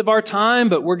little bit of our time,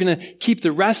 but we're going to keep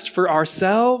the rest for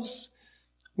ourselves,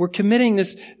 we're committing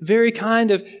this very kind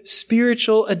of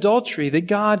spiritual adultery that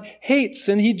God hates,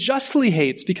 and he justly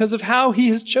hates because of how he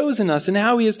has chosen us and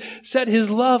how he has set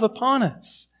his love upon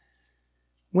us.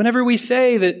 Whenever we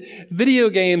say that video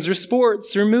games or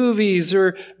sports or movies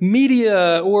or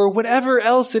media or whatever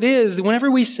else it is,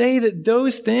 whenever we say that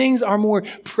those things are more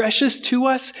precious to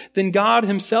us than God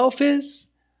himself is,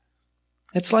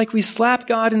 it's like we slap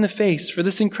God in the face for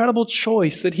this incredible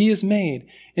choice that he has made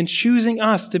in choosing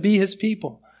us to be his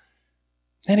people.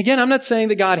 And again, I'm not saying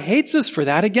that God hates us for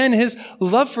that. Again, his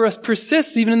love for us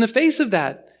persists even in the face of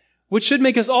that, which should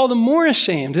make us all the more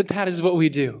ashamed that that is what we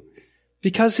do.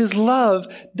 Because his love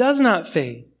does not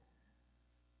fade.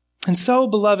 And so,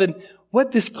 beloved,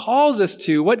 what this calls us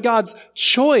to, what God's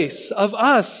choice of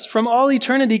us from all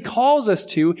eternity calls us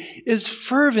to, is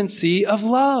fervency of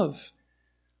love.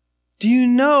 Do you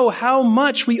know how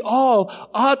much we all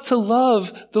ought to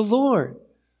love the Lord?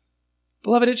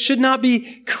 Beloved, it should not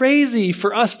be crazy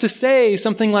for us to say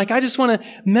something like, I just want to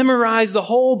memorize the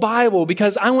whole Bible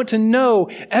because I want to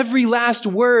know every last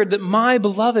word that my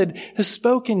beloved has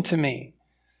spoken to me.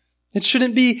 It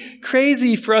shouldn't be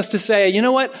crazy for us to say, you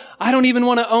know what? I don't even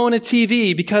want to own a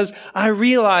TV because I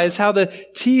realize how the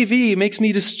TV makes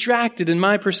me distracted in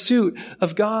my pursuit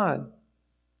of God.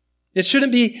 It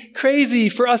shouldn't be crazy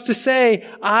for us to say,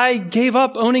 I gave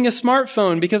up owning a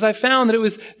smartphone because I found that it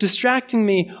was distracting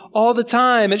me all the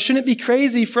time. It shouldn't be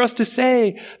crazy for us to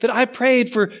say that I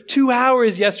prayed for 2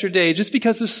 hours yesterday just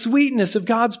because the sweetness of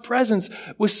God's presence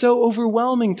was so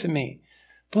overwhelming to me.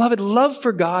 Beloved, love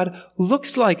for God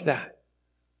looks like that.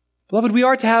 Beloved, we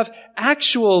are to have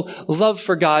actual love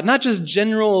for God, not just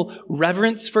general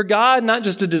reverence for God, not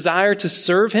just a desire to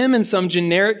serve him in some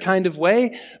generic kind of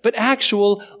way, but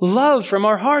actual love from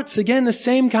our hearts. Again, the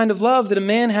same kind of love that a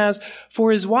man has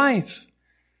for his wife.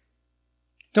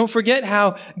 Don't forget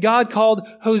how God called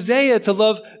Hosea to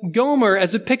love Gomer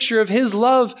as a picture of his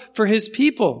love for his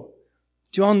people.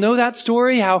 Do you all know that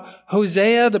story? How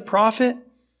Hosea, the prophet,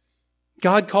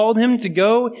 God called him to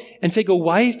go and take a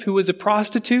wife who was a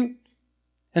prostitute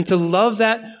and to love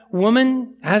that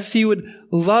woman as he would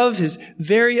love his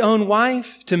very own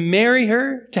wife, to marry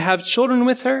her, to have children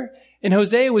with her. And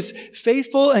Hosea was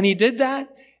faithful and he did that.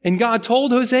 And God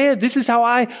told Hosea, this is how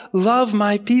I love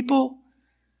my people.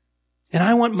 And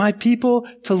I want my people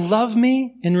to love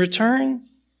me in return.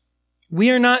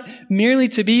 We are not merely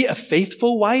to be a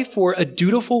faithful wife or a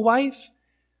dutiful wife.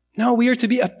 No, we are to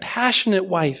be a passionate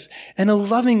wife and a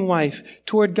loving wife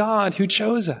toward God who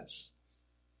chose us.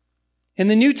 In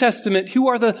the New Testament, who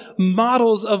are the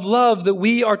models of love that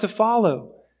we are to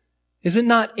follow? Is it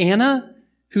not Anna,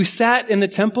 who sat in the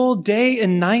temple day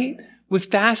and night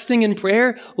with fasting and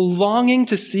prayer, longing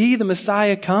to see the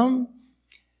Messiah come?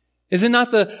 Is it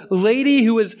not the lady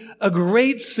who was a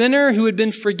great sinner, who had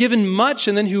been forgiven much,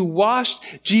 and then who washed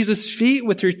Jesus' feet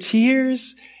with her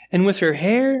tears and with her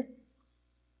hair?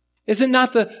 Is it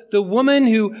not the woman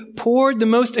who poured the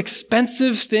most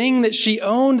expensive thing that she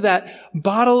owned, that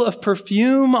bottle of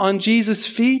perfume, on Jesus'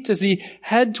 feet as he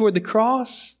headed toward the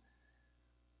cross?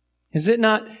 Is it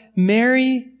not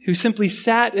Mary who simply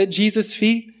sat at Jesus'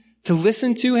 feet, to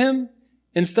listen to him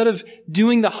instead of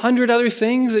doing the 100 other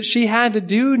things that she had to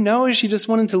do? No, she just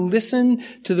wanted to listen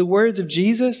to the words of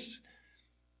Jesus.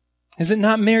 Is it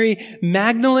not Mary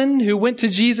Magdalene who went to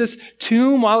Jesus'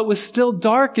 tomb while it was still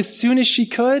dark as soon as she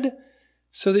could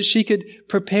so that she could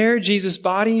prepare Jesus'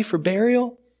 body for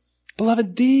burial?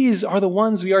 Beloved, these are the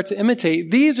ones we are to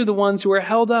imitate. These are the ones who are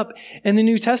held up in the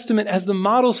New Testament as the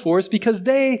models for us because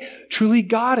they truly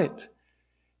got it.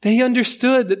 They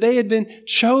understood that they had been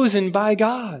chosen by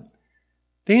God.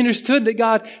 They understood that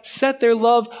God set their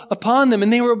love upon them,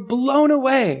 and they were blown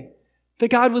away that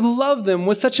God would love them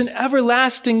with such an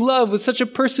everlasting love, with such a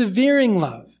persevering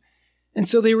love. And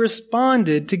so they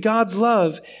responded to God's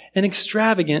love in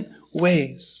extravagant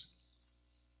ways.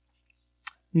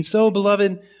 And so,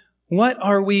 beloved, what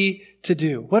are we to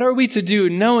do? What are we to do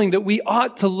knowing that we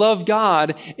ought to love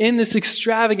God in this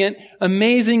extravagant,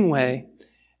 amazing way,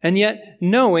 and yet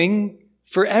knowing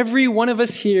for every one of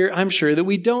us here, I'm sure, that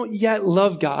we don't yet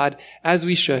love God as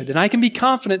we should. And I can be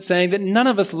confident saying that none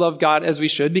of us love God as we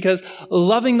should because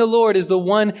loving the Lord is the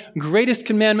one greatest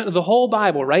commandment of the whole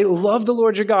Bible, right? Love the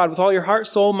Lord your God with all your heart,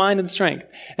 soul, mind, and strength.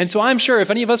 And so I'm sure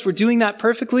if any of us were doing that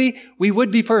perfectly, we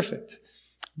would be perfect.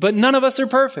 But none of us are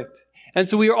perfect. And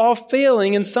so we are all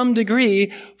failing in some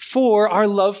degree for our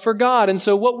love for God. And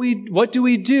so what do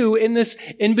we do in this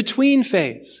in-between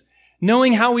phase?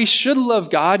 Knowing how we should love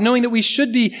God, knowing that we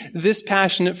should be this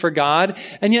passionate for God,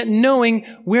 and yet knowing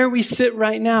where we sit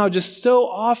right now, just so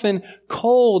often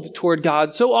cold toward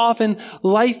God, so often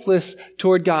lifeless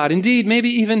toward God. Indeed, maybe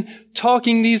even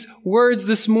talking these words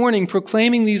this morning,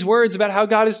 proclaiming these words about how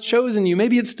God has chosen you.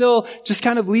 Maybe it still just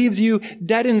kind of leaves you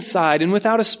dead inside and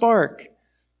without a spark.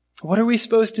 What are we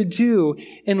supposed to do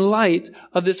in light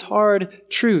of this hard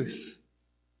truth?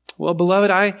 Well, beloved,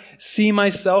 I see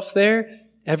myself there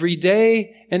every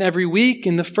day and every week.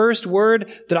 And the first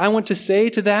word that I want to say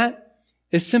to that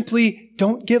is simply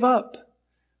don't give up.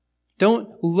 Don't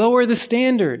lower the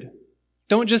standard.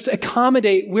 Don't just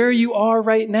accommodate where you are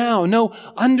right now. No,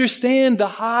 understand the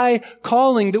high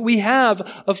calling that we have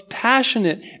of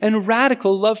passionate and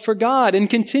radical love for God and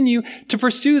continue to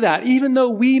pursue that. Even though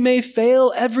we may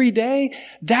fail every day,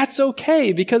 that's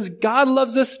okay because God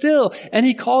loves us still and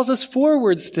He calls us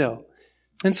forward still.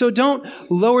 And so don't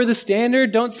lower the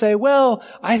standard. Don't say, well,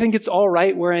 I think it's all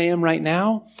right where I am right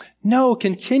now. No,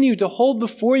 continue to hold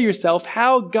before yourself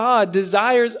how God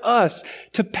desires us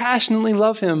to passionately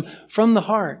love Him from the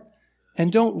heart.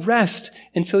 And don't rest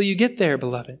until you get there,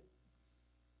 beloved.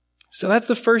 So that's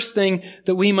the first thing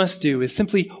that we must do is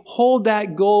simply hold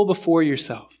that goal before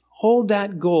yourself. Hold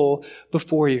that goal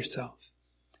before yourself.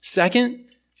 Second,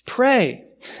 pray.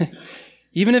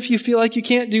 Even if you feel like you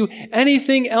can't do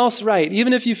anything else right,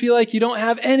 even if you feel like you don't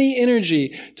have any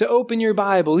energy to open your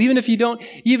Bible, even if you don't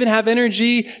even have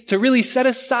energy to really set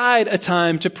aside a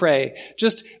time to pray,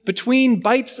 just between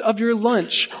bites of your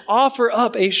lunch, offer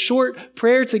up a short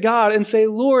prayer to God and say,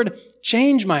 Lord,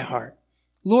 change my heart.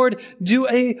 Lord, do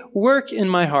a work in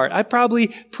my heart. I probably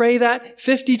pray that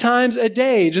 50 times a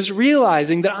day, just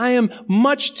realizing that I am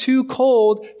much too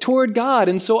cold toward God.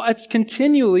 And so it's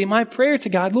continually my prayer to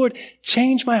God, Lord,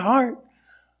 change my heart.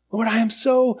 Lord, I am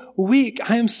so weak.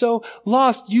 I am so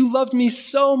lost. You loved me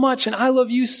so much and I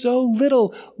love you so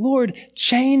little. Lord,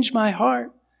 change my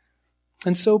heart.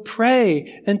 And so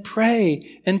pray and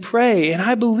pray and pray. And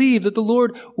I believe that the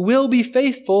Lord will be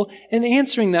faithful in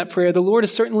answering that prayer. The Lord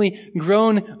has certainly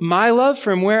grown my love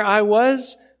from where I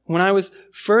was when I was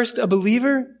first a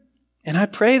believer. And I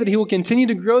pray that He will continue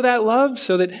to grow that love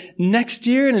so that next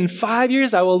year and in 5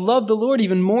 years, I will love the Lord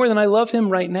even more than I love Him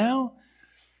right now.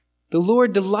 The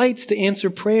Lord delights to answer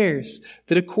prayers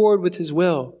that accord with His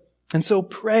will. And so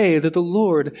pray that the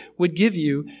Lord would give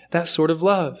you that sort of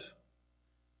love.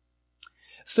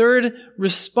 Third,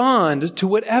 respond to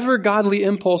whatever godly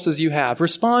impulses you have.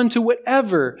 Respond to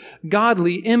whatever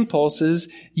godly impulses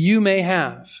you may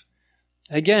have.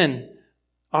 Again,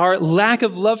 our lack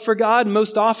of love for God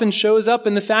most often shows up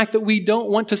in the fact that we don't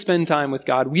want to spend time with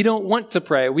God. We don't want to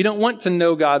pray. We don't want to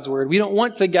know God's word. We don't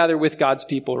want to gather with God's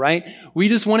people, right? We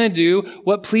just want to do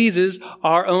what pleases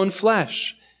our own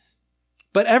flesh.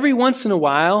 But every once in a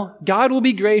while, God will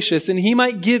be gracious and He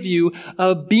might give you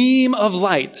a beam of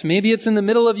light. Maybe it's in the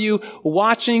middle of you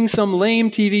watching some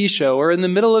lame TV show or in the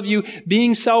middle of you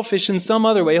being selfish in some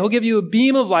other way. He'll give you a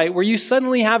beam of light where you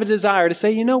suddenly have a desire to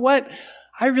say, you know what?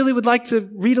 I really would like to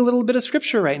read a little bit of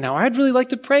scripture right now. Or I'd really like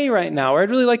to pray right now. Or I'd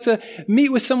really like to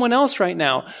meet with someone else right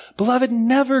now. Beloved,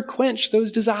 never quench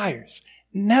those desires.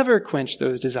 Never quench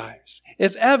those desires.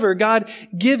 If ever God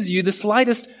gives you the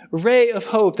slightest ray of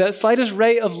hope, that slightest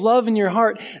ray of love in your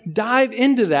heart, dive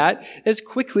into that as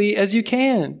quickly as you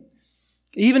can.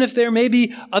 Even if there may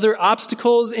be other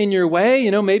obstacles in your way,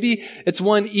 maybe it's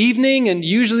one evening and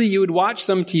usually you would watch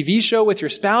some TV show with your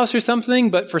spouse or something,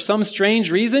 but for some strange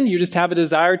reason, you just have a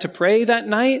desire to pray that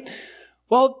night.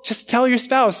 Well, just tell your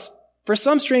spouse, for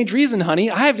some strange reason, honey,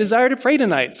 I have a desire to pray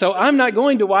tonight. So I'm not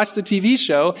going to watch the TV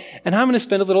show and I'm going to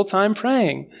spend a little time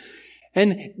praying.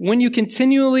 And when you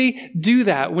continually do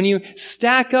that, when you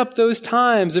stack up those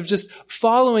times of just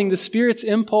following the Spirit's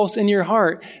impulse in your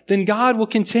heart, then God will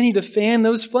continue to fan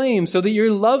those flames so that your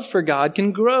love for God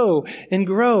can grow and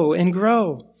grow and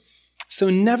grow. So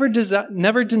never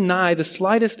deny the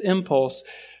slightest impulse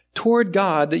toward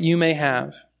God that you may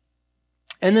have.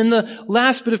 And then the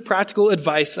last bit of practical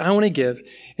advice I want to give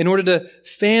in order to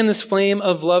fan this flame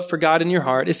of love for God in your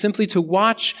heart is simply to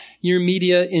watch your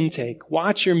media intake.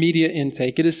 Watch your media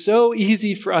intake. It is so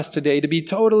easy for us today to be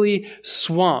totally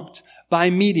swamped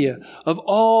by media of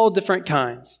all different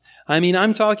kinds.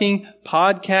 I'm talking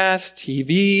podcasts,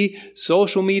 TV,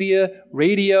 social media,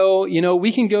 radio.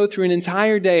 We can go through an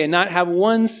entire day and not have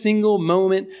one single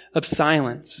moment of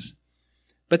silence.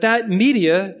 But that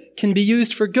media can be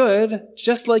used for good,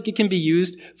 just like it can be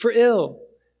used for ill.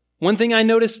 One thing I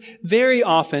notice very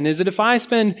often is that if I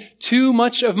spend too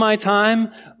much of my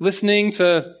time listening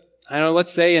to,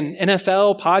 let's say an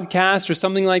NFL podcast or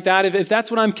something like that, if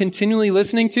that's what I'm continually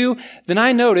listening to, then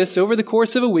I notice over the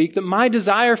course of a week that my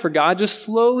desire for God just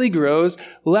slowly grows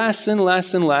less and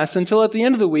less and less until at the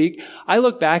end of the week, I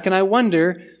look back and I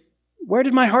wonder, where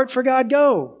did my heart for God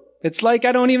go? It's like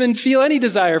I don't even feel any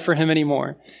desire for Him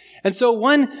anymore. And so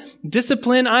one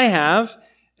discipline I have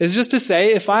is just to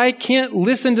say, if I can't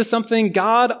listen to something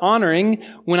God-honoring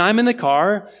when I'm in the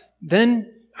car,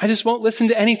 then I just won't listen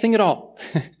to anything at all.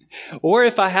 Or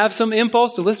if I have some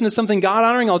impulse to listen to something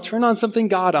God-honoring, I'll turn on something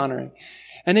God-honoring.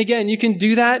 And again, you can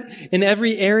do that in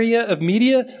every area of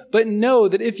media, but know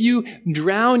that if you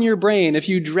drown your brain, if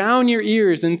you drown your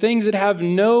ears in things that have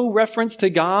no reference to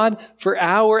God for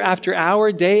hour after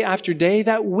hour, day after day,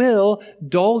 that will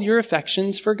dull your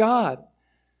affections for God.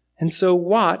 And so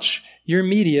watch your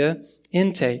media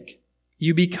intake.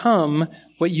 You become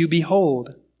what you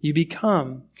behold. You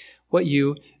become what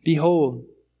you behold.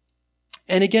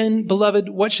 And again, beloved,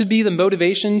 what should be the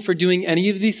motivation for doing any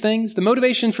of these things? The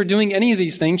motivation for doing any of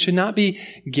these things should not be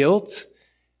guilt.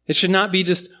 It should not be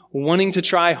just wanting to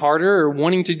try harder or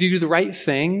wanting to do the right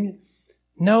thing.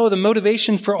 No, the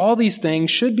motivation for all these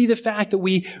things should be the fact that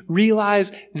we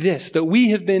realize this, that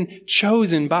we have been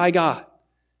chosen by God.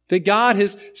 That God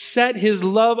has set His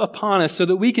love upon us so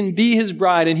that we can be His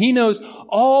bride, and He knows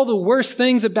all the worst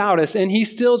things about us, and He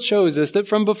still chose us, that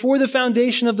from before the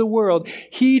foundation of the world,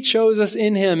 He chose us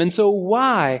in Him. And so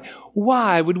why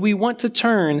would we want to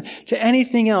turn to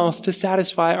anything else to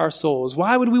satisfy our souls?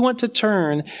 Why would we want to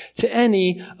turn to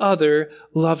any other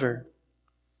lover?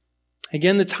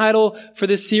 Again, the title for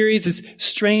this series is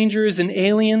Strangers and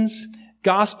Aliens,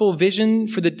 Gospel Vision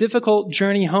for the Difficult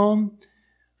Journey Home.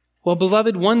 Well,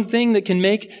 beloved, one thing that can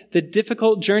make the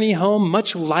difficult journey home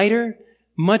much lighter,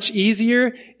 much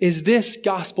easier, is this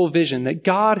gospel vision, that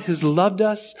God has loved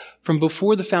us from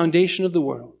before the foundation of the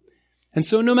world. And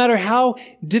so no matter how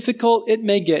difficult it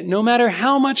may get, no matter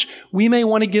how much we may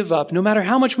want to give up, no matter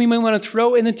how much we may want to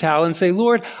throw in the towel and say,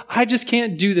 Lord, I just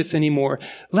can't do this anymore,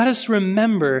 let us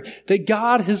remember that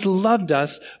God has loved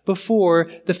us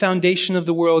before the foundation of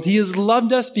the world. He has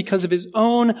loved us because of His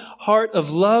own heart of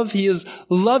love. He has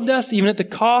loved us even at the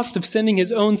cost of sending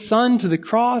His own Son to the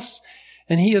cross.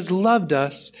 And He has loved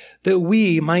us that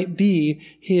we might be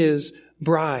His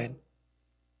bride.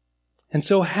 And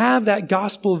so have that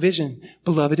gospel vision,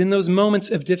 beloved, in those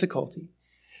moments of difficulty.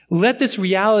 Let this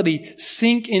reality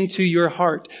sink into your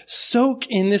heart. Soak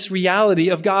in this reality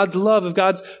of God's love, of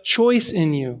God's choice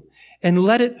in you, and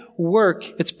let it work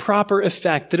its proper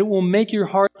effect, that it will make your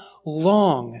heart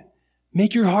long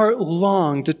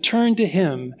to turn to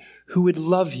Him who would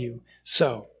love you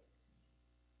so.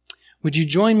 Would you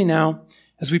join me now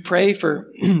as we pray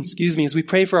for, as we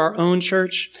pray for our own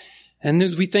church? And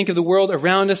as we think of the world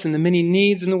around us and the many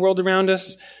needs in the world around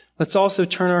us, let's also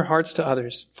turn our hearts to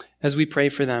others as we pray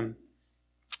for them.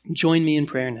 Join me in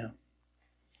prayer now.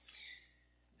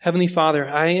 Heavenly Father,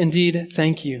 I indeed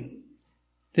thank You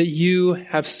that You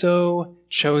have so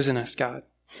chosen us, God.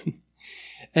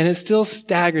 And it still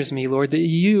staggers me, Lord, that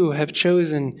You have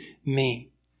chosen me.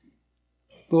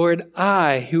 Lord,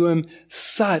 I, who am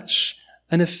such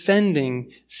an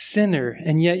offending sinner,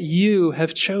 and yet You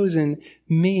have chosen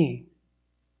me.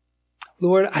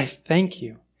 Lord, I thank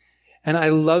You, and I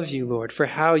love You, Lord, for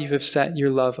how You have set Your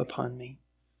love upon me.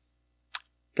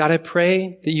 God, I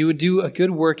pray that You would do a good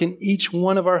work in each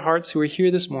one of our hearts who are here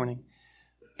this morning.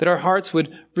 that our hearts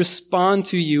would respond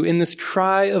to you in this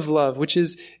cry of love, which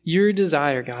is your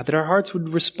desire, God, that our hearts would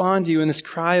respond to you in this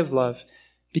cry of love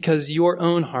because your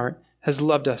own heart has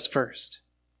loved us first.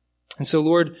 And so,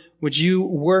 Lord, would you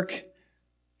work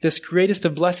this greatest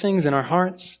of blessings in our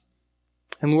hearts?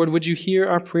 And Lord, would you hear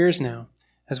our prayers now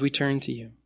as we turn to you?